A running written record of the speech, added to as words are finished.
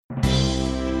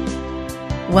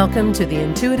Welcome to the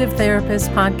Intuitive Therapist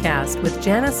Podcast with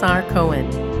Janis Cohen,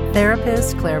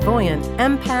 therapist, clairvoyant,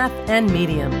 empath, and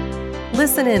medium.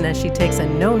 Listen in as she takes a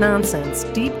no-nonsense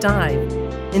deep dive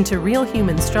into real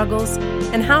human struggles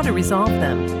and how to resolve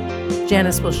them.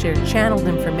 Janis will share channeled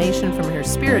information from her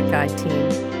spirit guide team,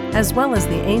 as well as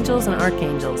the angels and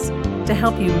archangels, to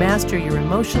help you master your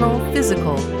emotional,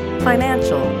 physical,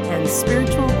 financial, and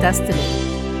spiritual destiny.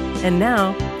 And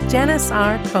now, Janis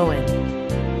R. Cohen.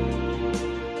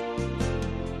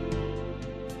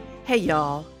 Hey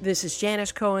y'all, this is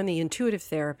Janis Cohen, the Intuitive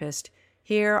Therapist,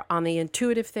 here on the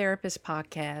Intuitive Therapist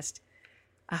Podcast.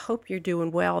 I hope you're doing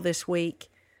well this week.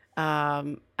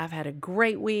 I've had a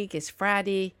great week. It's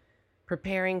Friday,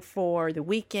 preparing for the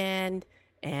weekend,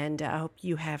 and I hope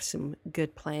you have some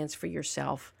good plans for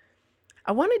yourself.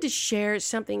 I wanted to share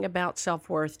something about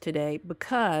self-worth today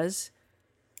because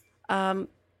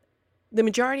the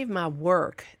majority of my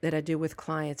work that I do with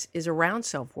clients is around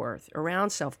self-worth,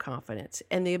 around self-confidence,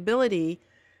 and the ability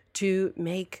to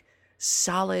make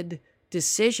solid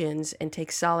decisions and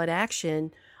take solid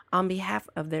action on behalf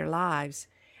of their lives.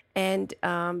 And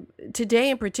today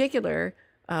in particular,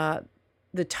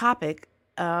 the topic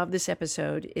of this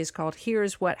episode is called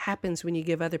Here's What Happens When You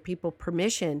Give Other People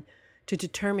Permission to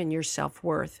Determine Your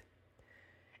Self-Worth.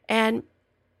 And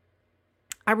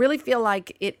I really feel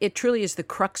like it truly is the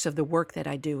crux of the work that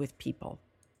I do with people.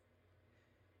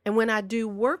 And when I do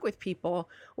work with people,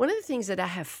 one of the things that I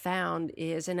have found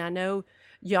is, and I know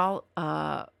y'all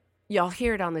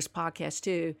hear it on this podcast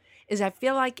too, is I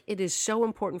feel like it is so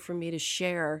important for me to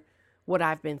share what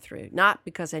I've been through. Not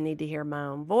because I need to hear my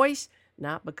own voice,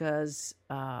 not because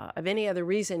of any other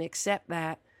reason except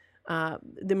that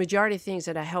the majority of things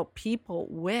that I help people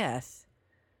with,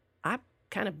 I've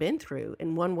kind of been through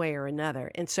in one way or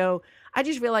another. And so I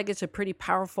just feel like it's a pretty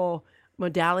powerful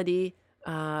modality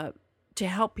to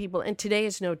help people. And today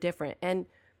is no different. And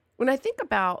when I think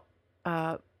about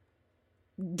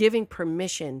giving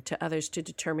permission to others to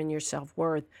determine your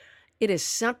self-worth, it is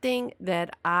something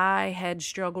that I had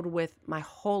struggled with my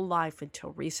whole life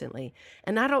until recently.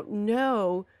 And I don't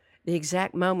know the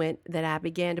exact moment that I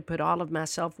began to put all of my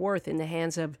self-worth in the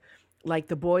hands of like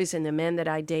the boys and the men that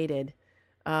I dated.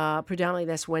 Predominantly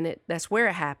that's where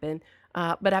it happened.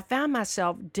 But I found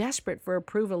myself desperate for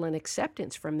approval and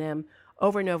acceptance from them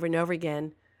over and over and over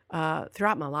again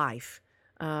throughout my life.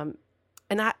 And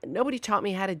nobody taught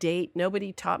me how to date.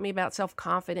 Nobody taught me about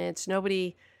self-confidence.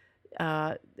 Nobody,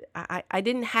 I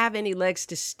didn't have any legs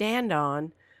to stand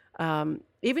on.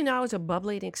 Even though I was a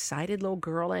bubbly and excited little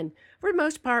girl, and for the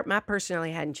most part, my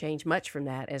personality hadn't changed much from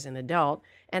that as an adult.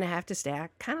 And I have to say, I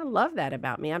kind of love that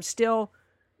about me. I'm still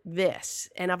this,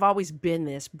 and I've always been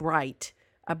a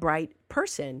bright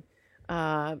person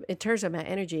in terms of my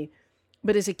energy.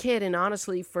 But as a kid, and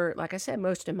honestly for, like I said,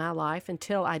 most of my life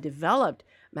until I developed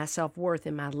my self-worth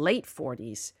in my late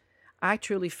 40s, I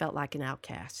truly felt like an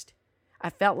outcast. I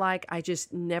felt like I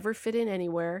just never fit in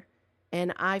anywhere,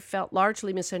 and I felt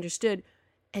largely misunderstood.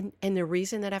 And the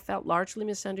reason that I felt largely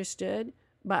misunderstood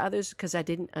by others because I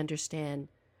didn't understand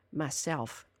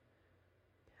myself.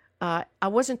 I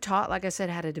wasn't taught, like I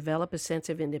said, how to develop a sense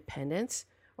of independence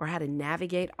or how to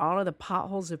navigate all of the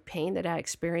potholes of pain that I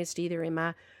experienced either in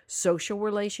my social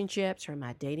relationships or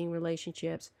my dating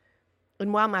relationships.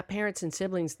 And while my parents and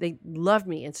siblings, they loved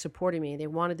me and supported me, they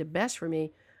wanted the best for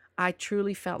me, I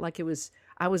truly felt like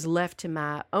I was left to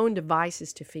my own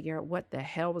devices to figure out what the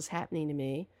hell was happening to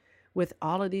me with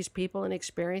all of these people and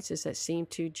experiences that seemed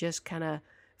to just kind of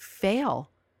fail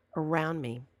around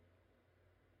me.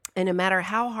 And no matter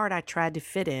how hard I tried to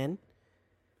fit in,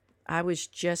 I was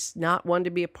just not one to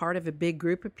be a part of a big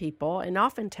group of people. And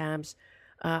oftentimes,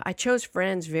 I chose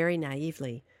friends very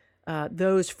naively.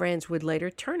 Those friends would later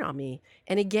turn on me.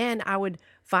 And again, I would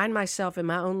find myself in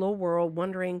my own little world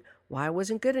wondering why I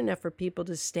wasn't good enough for people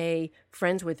to stay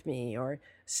friends with me or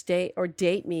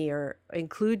date me or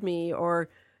include me or,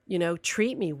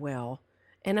 treat me well.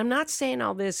 And I'm not saying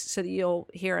all this so that you'll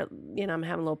hear, I'm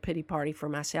having a little pity party for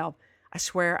myself. I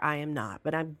swear I am not,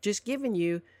 but I'm just giving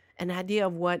you an idea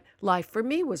of what life for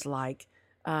me was like.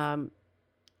 And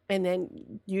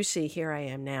then you see, here I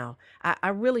am now. I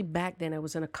really, back then, I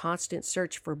was in a constant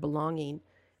search for belonging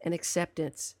and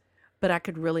acceptance, but I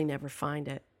could really never find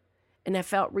it. And I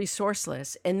felt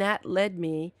resourceless. And that led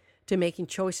me to making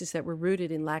choices that were rooted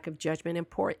in lack of judgment and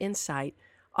poor insight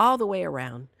all the way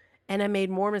around. And I made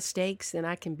more mistakes than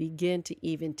I can begin to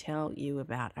even tell you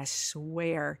about. I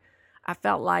swear. I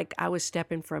felt like I was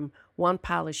stepping from one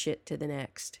pile of shit to the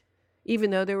next.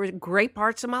 Even though there were great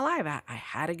parts of my life. I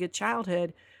had a good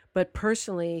childhood, but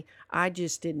personally, I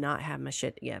just did not have my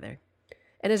shit together.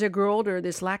 And as I grew older,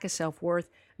 this lack of self worth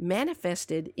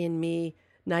manifested in me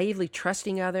naively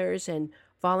trusting others and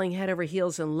falling head over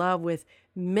heels in love with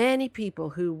many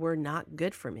people who were not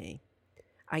good for me.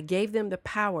 I gave them the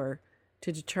power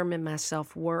to determine my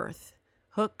self worth,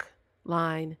 hook,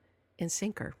 line, and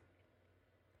sinker.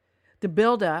 The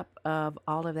buildup of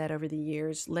all of that over the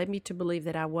years led me to believe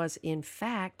that I was, in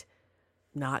fact,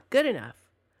 not good enough.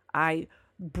 I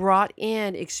brought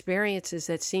in experiences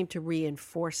that seemed to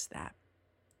reinforce that.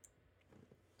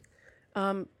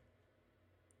 Um,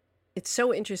 it's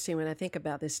so interesting when I think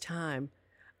about this time.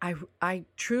 I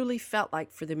truly felt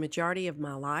like for the majority of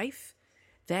my life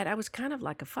that I was kind of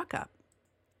like a fuck up.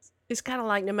 It's kind of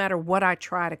like no matter what I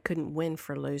tried, I couldn't win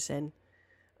for losing.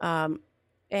 Um,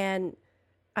 and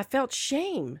I felt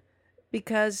shame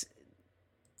because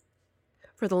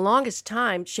for the longest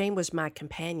time, shame was my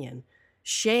companion.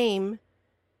 Shame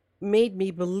made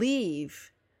me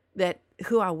believe that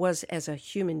who I was as a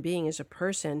human being, as a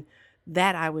person,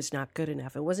 that I was not good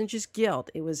enough. It wasn't just guilt,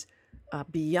 it was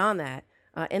beyond that.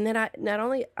 And then I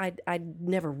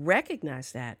never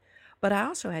recognized that, but I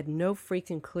also had no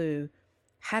freaking clue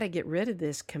how to get rid of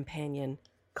this companion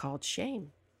called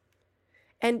shame.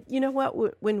 And you know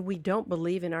what? When we don't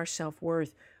believe in our self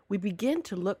worth, we begin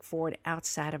to look for it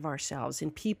outside of ourselves,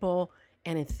 in people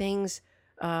and in things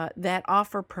that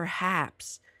offer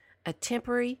perhaps a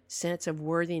temporary sense of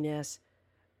worthiness.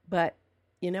 But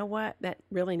you know what? That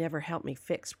really never helped me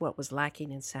fix what was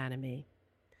lacking inside of me.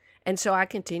 And so I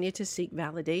continued to seek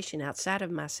validation outside of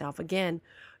myself. Again,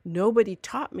 nobody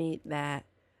taught me that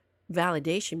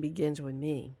validation begins with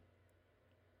me.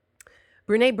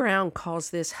 Brene Brown calls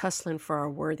this hustling for our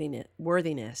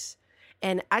worthiness.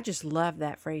 And I just love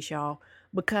that phrase, y'all,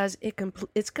 because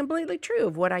it's completely true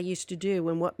of what I used to do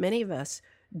and what many of us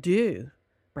do.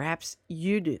 Perhaps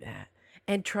you do that.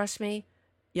 And trust me,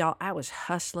 y'all, I was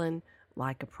hustling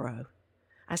like a pro.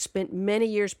 I spent many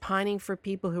years pining for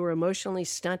people who were emotionally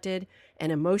stunted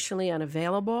and emotionally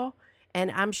unavailable.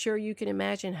 And I'm sure you can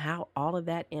imagine how all of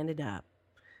that ended up.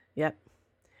 Yep.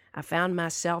 I found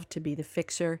myself to be the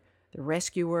fixer, the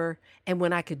rescuer. And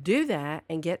when I could do that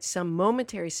and get some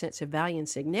momentary sense of value and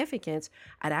significance,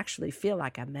 I'd actually feel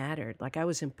like I mattered, like I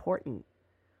was important.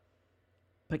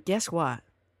 But guess what?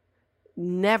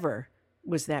 Never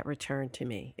was that returned to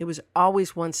me. It was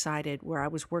always one-sided, where I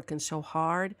was working so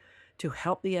hard to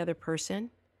help the other person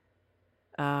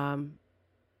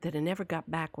that I never got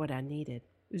back what I needed.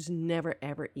 It was never,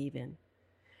 ever even.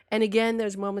 And again,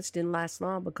 those moments didn't last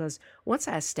long, because once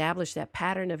I established that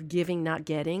pattern of giving, not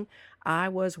getting, I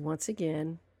was once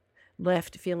again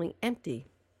left feeling empty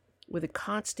with a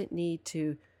constant need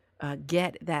to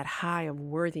get that high of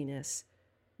worthiness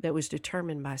that was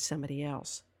determined by somebody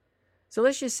else. So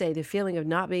let's just say the feeling of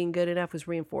not being good enough was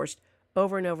reinforced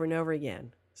over and over and over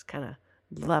again. It's kind of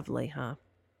lovely, huh?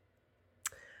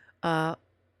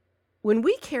 When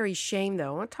we carry shame,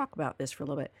 though, I want to talk about this for a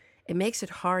little bit. It makes it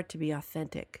hard to be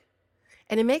authentic.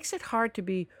 And it makes it hard to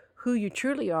be who you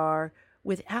truly are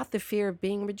without the fear of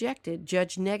being rejected,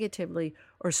 judged negatively,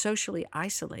 or socially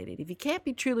isolated. If you can't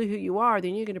be truly who you are,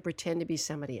 then you're going to pretend to be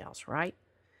somebody else, right?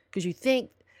 Because you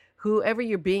think whoever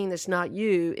you're being that's not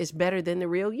you is better than the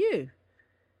real you.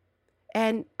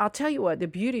 And I'll tell you what, the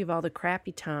beauty of all the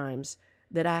crappy times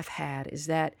that I've had is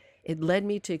that it led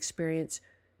me to experience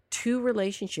 2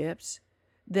 relationships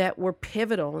that were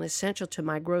pivotal and essential to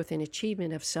my growth and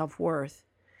achievement of self-worth.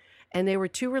 And they were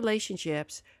 2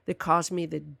 relationships that caused me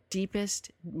the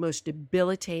deepest, most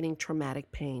debilitating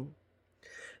traumatic pain.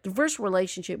 The first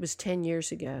relationship was 10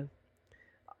 years ago,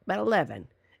 about 11.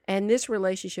 And this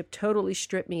relationship totally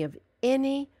stripped me of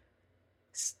any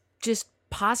just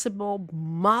possible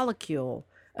molecule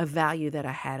of value that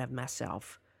I had of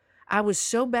myself. I was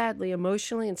so badly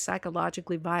emotionally and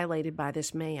psychologically violated by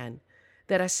this man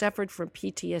that I suffered from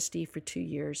PTSD for 2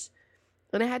 years.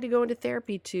 And I had to go into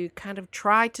therapy to kind of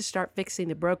try to start fixing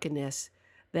the brokenness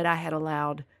that I had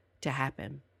allowed to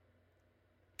happen.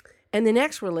 And the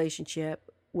next relationship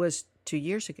was 2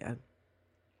 years ago,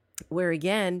 where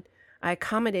again, I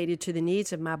accommodated to the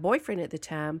needs of my boyfriend at the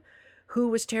time, who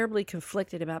was terribly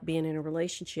conflicted about being in a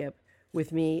relationship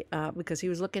with me because he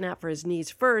was looking out for his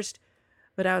needs first,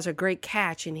 but I was a great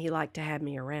catch and he liked to have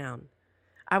me around.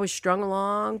 I was strung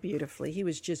along beautifully. He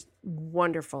was just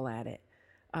wonderful at it.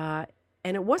 And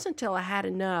it wasn't until I had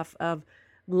enough of,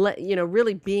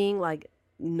 really being like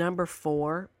number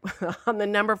 4 on the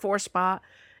number 4 spot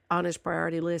on his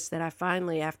priority list that I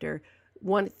finally, after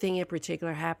one thing in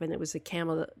particular happened, it was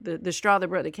the straw that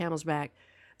broke the camel's back,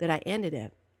 that I ended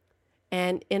it.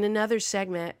 And in another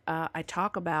segment, I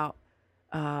talk about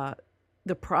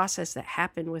the process that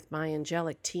happened with my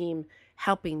angelic team,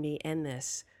 helping me in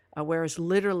this, whereas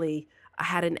literally I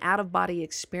had an out-of-body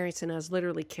experience and I was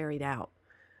literally carried out.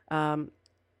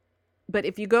 But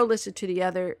if you go listen to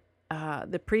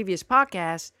the previous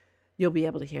podcast, you'll be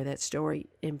able to hear that story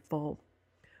in full.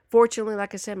 Fortunately,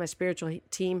 like I said, my spiritual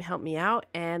team helped me out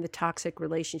and the toxic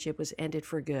relationship was ended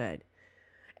for good.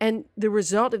 And the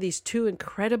result of these two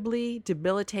incredibly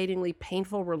debilitatingly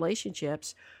painful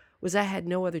relationships was I had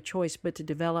no other choice but to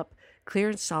develop clear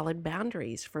and solid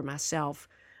boundaries for myself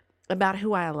about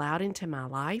who I allowed into my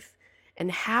life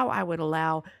and how I would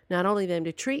allow not only them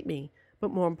to treat me,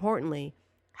 but more importantly,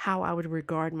 how I would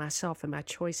regard myself and my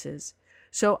choices.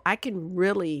 So I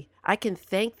can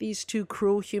thank these two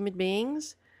cruel human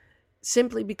beings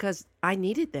simply because I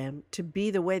needed them to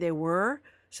be the way they were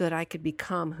so that I could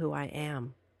become who I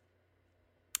am.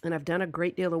 And I've done a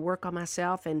great deal of work on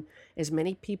myself, and as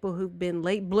many people who've been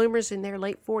late bloomers in their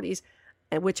late 40s,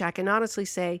 which I can honestly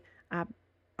say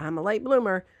I'm a late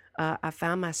bloomer, I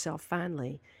found myself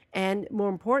finally. And more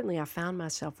importantly, I found my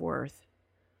self-worth.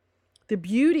 The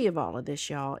beauty of all of this,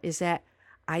 y'all, is that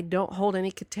I don't hold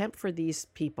any contempt for these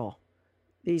people,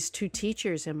 these two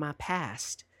teachers in my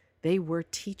past. They were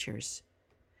teachers.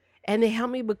 And they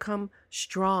helped me become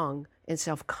strong and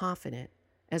self-confident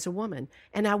as a woman.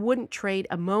 And I wouldn't trade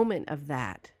a moment of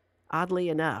that, oddly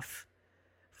enough,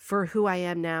 for who I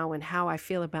am now and how I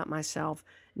feel about myself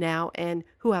now and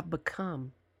who I've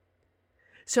become.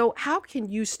 So how can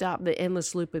you stop the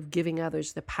endless loop of giving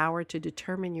others the power to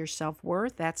determine your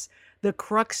self-worth? That's the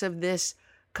crux of this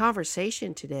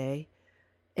conversation today.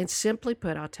 And simply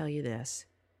put, I'll tell you this.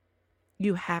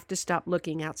 You have to stop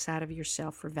looking outside of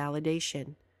yourself for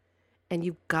validation. And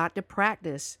you've got to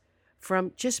practice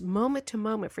from just moment to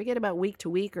moment. Forget about week to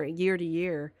week or year to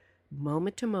year.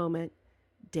 Moment to moment,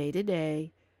 day to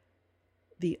day.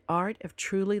 The art of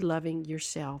truly loving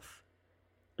yourself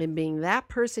and being that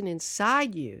person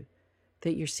inside you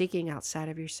that you're seeking outside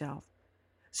of yourself.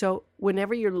 So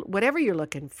whatever you're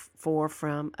looking for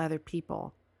from other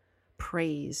people,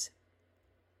 praise,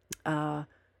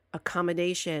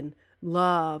 accommodation,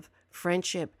 love,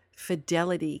 friendship,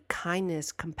 fidelity,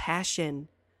 kindness, compassion,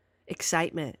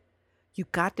 excitement, you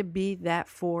got to be that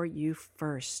for you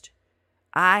first.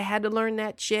 I had to learn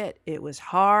that shit. It was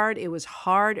hard. It was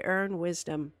hard-earned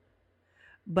wisdom.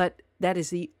 But that is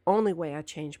the only way I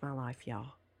changed my life,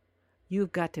 y'all.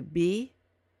 You've got to be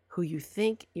who you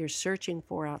think you're searching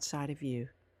for outside of you.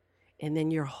 And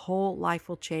then your whole life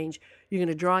will change. You're going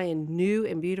to draw in new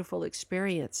and beautiful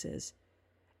experiences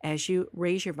as you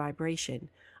raise your vibration.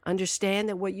 Understand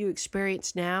that what you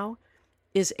experience now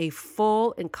is a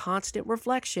full and constant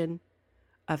reflection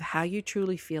of how you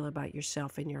truly feel about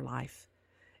yourself and your life.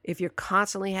 If you're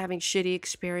constantly having shitty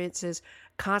experiences,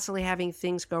 constantly having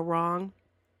things go wrong,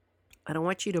 I don't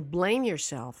want you to blame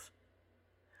yourself.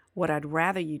 What I'd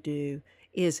rather you do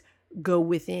is go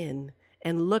within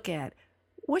and look at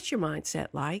what's your mindset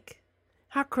like?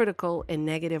 How critical and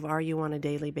negative are you on a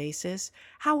daily basis?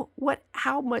 How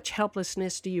much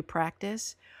helplessness do you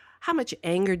practice? How much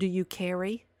anger do you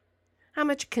carry? How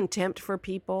much contempt for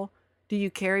people do you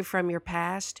carry from your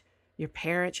past, your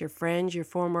parents, your friends, your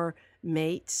former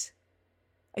mates?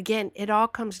 Again, it all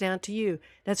comes down to you.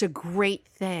 That's a great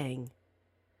thing.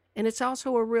 And it's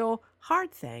also a real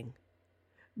hard thing.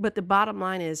 But the bottom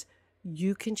line is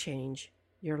you can change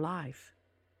your life.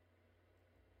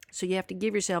 So you have to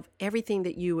give yourself everything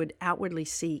that you would outwardly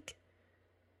seek.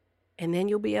 And then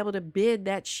you'll be able to bid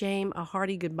that shame a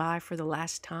hearty goodbye for the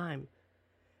last time.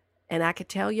 And I could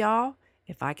tell y'all,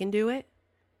 if I can do it,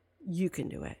 you can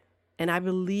do it. And I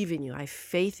believe in you. I have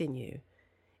faith in you.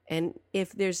 And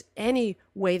if there's any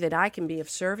way that I can be of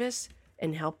service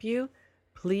and help you,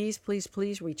 please, please,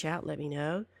 please reach out. Let me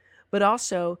know. But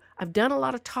also, I've done a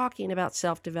lot of talking about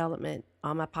self-development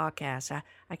on my podcast.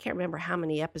 I can't remember how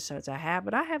many episodes I have,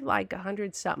 but I have like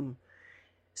 100 something.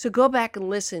 So go back and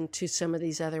listen to some of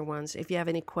these other ones if you have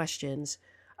any questions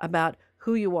about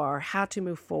who you are, how to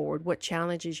move forward, what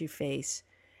challenges you face.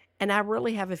 And I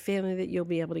really have a feeling that you'll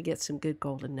be able to get some good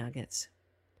golden nuggets.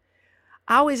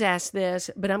 I always ask this,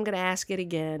 but I'm going to ask it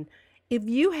again. If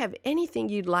you have anything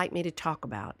you'd like me to talk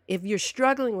about, if you're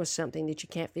struggling with something that you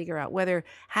can't figure out, whether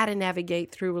how to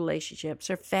navigate through relationships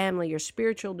or family or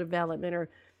spiritual development, or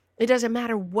it doesn't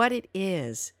matter what it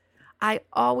is, I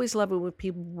always love it when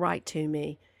people write to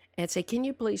me and say, can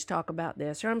you please talk about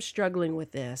this? Or I'm struggling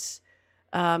with this.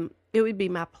 It would be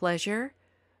my pleasure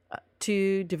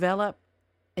to develop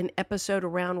an episode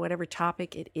around whatever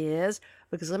topic it is,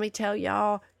 because let me tell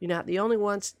y'all, you're not the only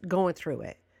ones going through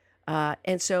it.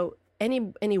 And so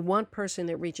any one person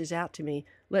that reaches out to me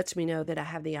lets me know that I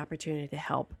have the opportunity to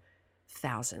help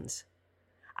thousands.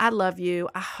 I love you.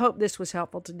 I hope this was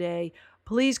helpful today.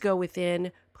 Please go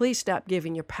within. Please stop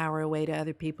giving your power away to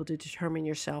other people to determine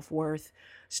your self-worth.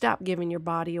 Stop giving your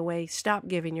body away. Stop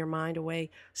giving your mind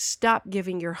away. Stop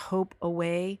giving your hope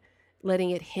away, letting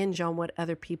it hinge on what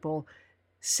other people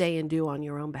say and do on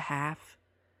your own behalf.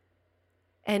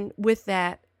 And with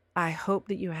that, I hope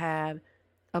that you have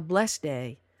a blessed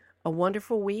day, a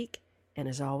wonderful week, and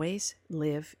as always,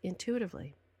 live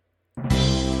intuitively.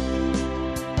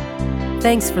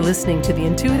 Thanks for listening to The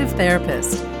Intuitive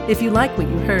Therapist. If you like what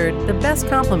you heard, the best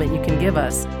compliment you can give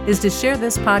us is to share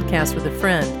this podcast with a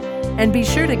friend. And be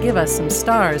sure to give us some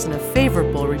stars and a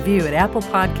favorable review at Apple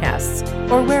Podcasts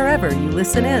or wherever you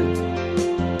listen in.